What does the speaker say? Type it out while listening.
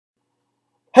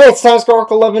Hey, it's Dusk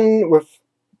 11 with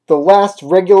the last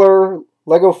regular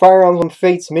LEGO Fire Emblem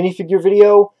Fates minifigure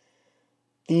video.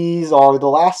 These are the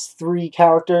last three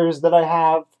characters that I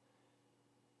have.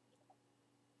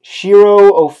 Shiro,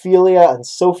 Ophelia, and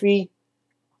Sophie.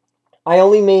 I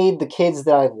only made the kids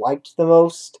that I liked the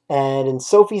most, and in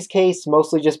Sophie's case,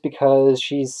 mostly just because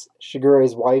she's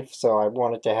Shigure's wife, so I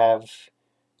wanted to have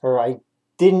her. I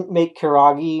didn't make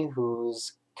Kuragi,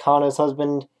 who's Kana's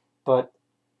husband, but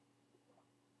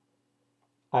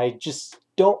I just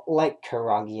don't like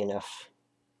Kuragi enough.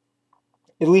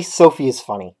 At least Sophie is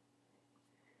funny.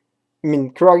 I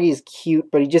mean, Kuragi is cute,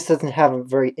 but he just doesn't have a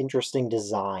very interesting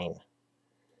design.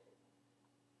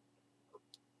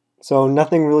 So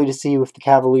nothing really to see with the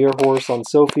cavalier horse on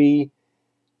Sophie.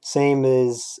 Same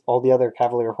as all the other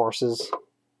cavalier horses.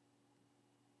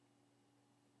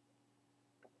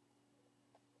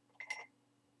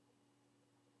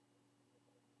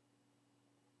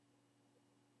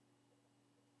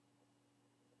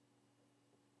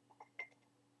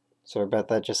 So I bet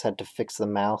that just had to fix the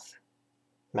mouth.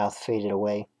 Mouth faded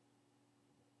away.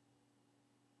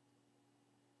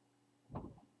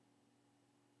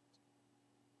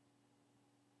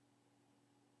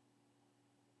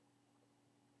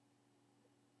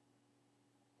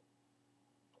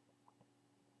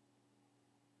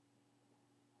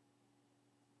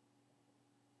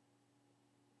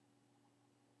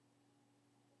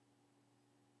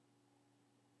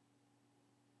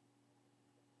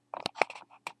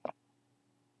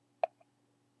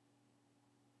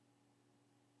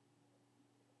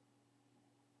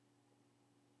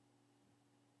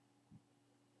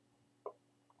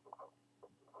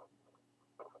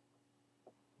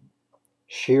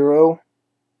 Shiro.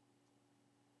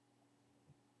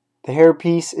 The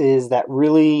hairpiece is that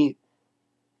really...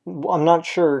 I'm not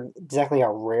sure exactly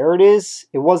how rare it is.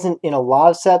 It wasn't in a lot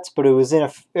of sets, but it was in a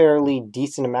fairly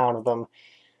decent amount of them.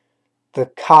 The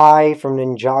Kai from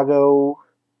Ninjago,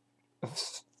 a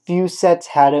few sets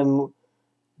had him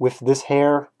with this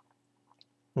hair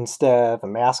instead of a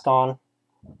mask on.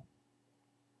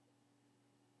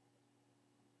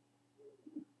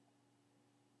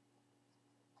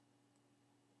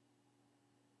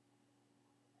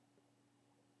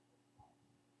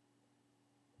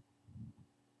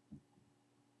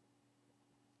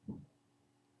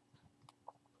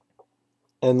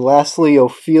 And lastly,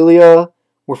 Ophelia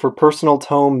with her personal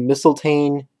tome,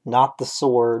 Missiletainn, Not the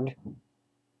Sword.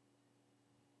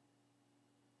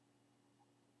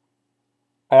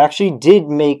 I actually did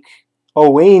make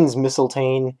Owain's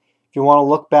Missiletainn. If you want to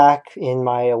look back in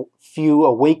my few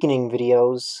Awakening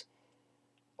videos,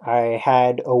 I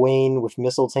had Owain with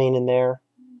Missiletainn in there.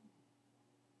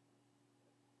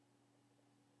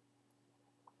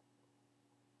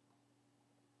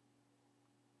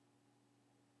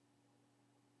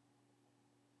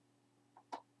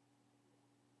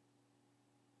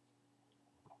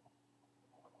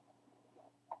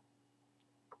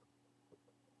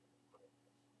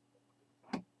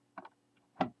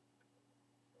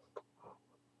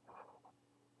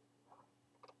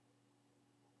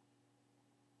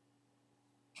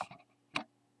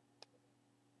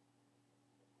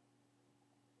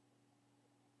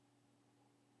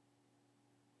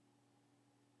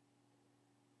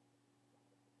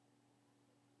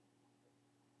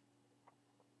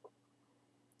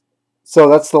 So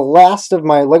that's the last of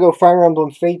my LEGO Fire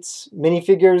Emblem Fates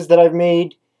minifigures that I've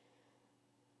made.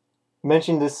 I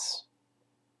mentioned this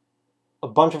a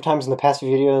bunch of times in the past few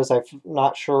videos. I'm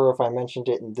not sure if I mentioned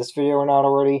it in this video or not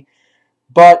already.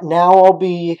 But now I'll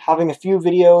be having a few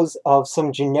videos of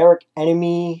some generic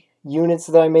enemy units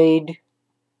that I made.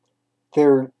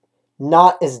 They're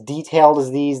not as detailed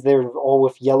as these. They're all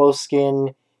with yellow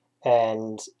skin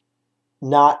and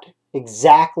not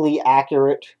exactly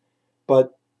accurate,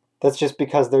 but that's just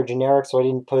because they're generic, so I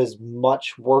didn't put as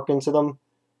much work into them.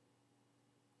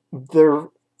 They're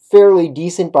fairly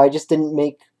decent, but I just didn't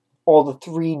make all the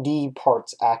 3D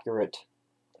parts accurate,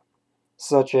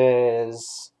 such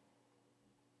as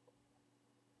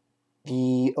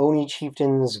the Oni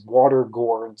Chieftain's water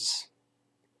gourds.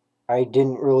 I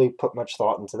didn't really put much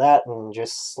thought into that and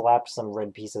just slapped some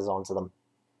red pieces onto them.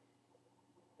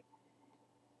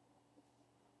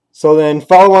 So then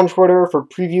follow on Twitter for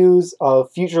previews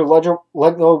of future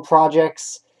LEGO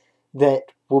projects that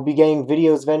will be getting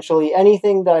videos eventually.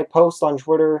 Anything that I post on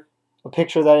Twitter, a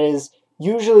picture that is,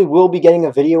 usually will be getting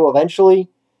a video eventually.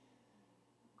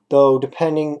 Though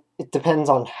it depends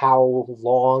on how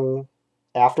long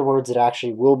afterwards it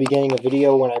actually will be getting a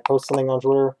video when I post something on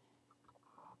Twitter.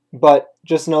 But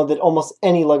just know that almost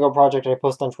any LEGO project I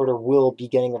post on Twitter will be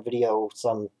getting a video at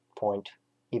some point,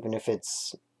 even if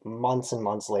it's months and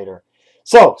months later.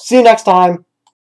 So, see you next time.